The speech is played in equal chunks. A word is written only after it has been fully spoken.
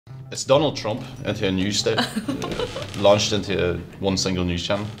It's Donald Trump into a news state, launched into one single news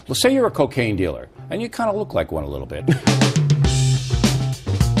channel. Well, say you're a cocaine dealer, and you kind of look like one a little bit.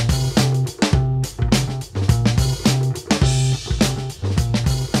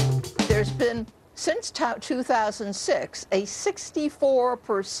 There's been, since 2006, a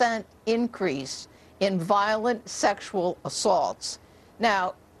 64% increase in violent sexual assaults.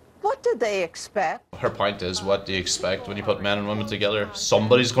 Now, what did they expect? Her point is, what do you expect when you put men and women together?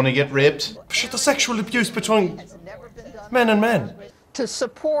 Somebody's going to get raped. Shit, the sexual abuse between men and men. To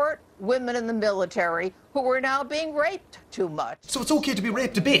support women in the military who are now being raped too much. So it's okay to be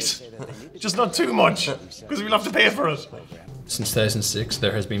raped a bit, just not too much, because we'll have to pay for it. Since 2006,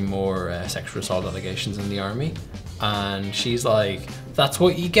 there has been more sexual assault allegations in the army, and she's like, that's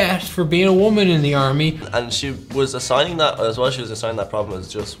what you get for being a woman in the army. And she was assigning that, as well, she was assigning that problem as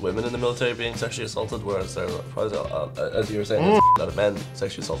just women in the military being sexually assaulted, whereas there are probably, as you were saying, there's a lot of men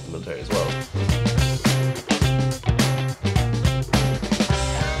sexually assaulted in the military as well.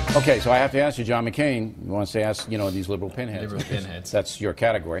 Okay, so I have to ask you, John McCain wants to ask, you know, these liberal pinheads. Liberal pinheads. That's your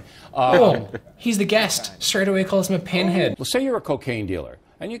category. Oh, he's the guest. Straight away calls him a pinhead. Well, say you're a cocaine dealer,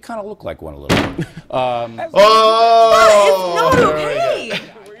 and you kind of look like one a little bit. Oh! That is not okay.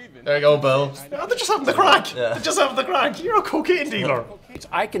 There you go, Bill. Oh, they're just having the crack. Yeah. They're just having the crack. You're a cocaine dealer.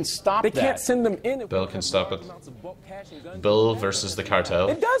 I can stop that. They can't send them in. Bill can stop it. Bill versus the cartel.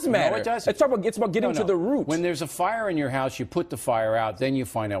 It does matter. No, it doesn't. It's about getting to the root. When there's a fire in your house, you put the fire out, then you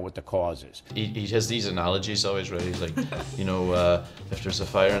find out what the cause is. He has these analogies always, right? He's like, you know, if there's a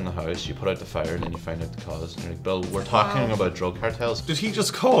fire in the house, you put out the fire and then you find out the cause. And you're like, Bill, we're talking about drug cartels. Did he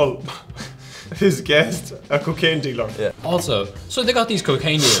just call his guest a cocaine dealer? Yeah. Also, so they got these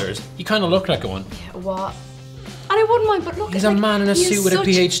cocaine dealers. You kind of look like one. Yeah, what? And I wouldn't mind, but look, He's a man in a suit with a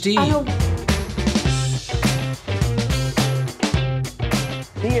PhD. I know.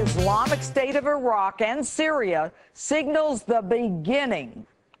 The Islamic State of Iraq and Syria signals the beginning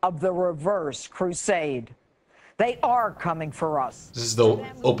of the reverse crusade. They are coming for us. This is the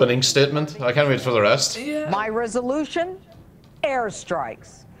opening statement. I can't wait for the rest. Yeah. My resolution?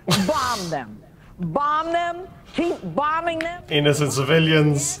 Airstrikes. Bomb them. Bomb them. Keep bombing them. Innocent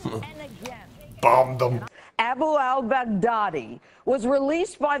civilians. Bomb them. Abu al-Baghdadi was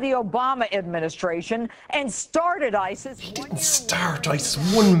released by the Obama administration and started ISIS. He didn't start ISIS,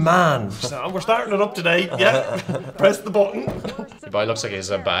 one man. So we're starting it up today. Yeah. Press the button. The boy looks like he has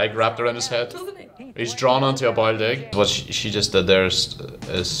a bag wrapped around his head. He's drawn onto a boiled egg. What she just did there is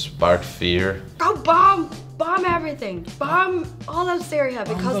spark fear. Oh, bomb everything. Bomb all of Syria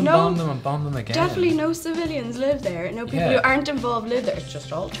because Bomb them and bomb them again. definitely no civilians live there. No people who aren't involved live there. It's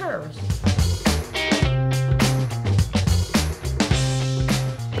just all terrorists.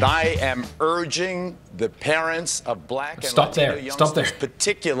 But I am urging the parents of black and Latino youngsters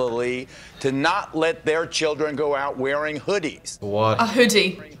particularly to not let their children go out wearing hoodies. What? A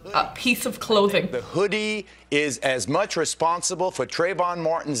hoodie, a piece of clothing. The hoodie is as much responsible for Trayvon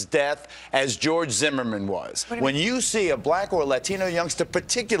Martin's death as George Zimmerman was. When you see a black or Latino youngster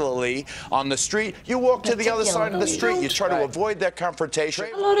particularly on the street, you walk to the other side of the street. You try to avoid that confrontation.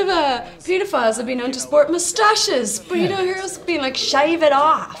 A lot of pedophiles have been known to sport moustaches, but you don't hear us being like, shave it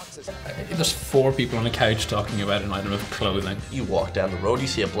off. There's 4 people on a couch talking about an item of clothing. You walk down the road, you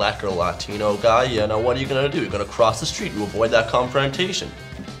see a black or Latino guy, you know, what are you gonna do? You're gonna cross the street to avoid that confrontation.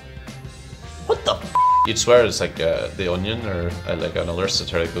 What the f? You'd swear it's like The Onion or like another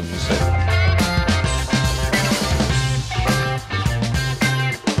satirical news site.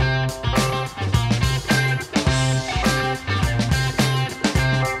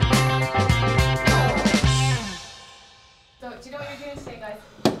 So, do you know what you're doing today, guys?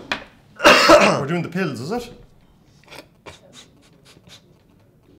 We're doing the pills, is it?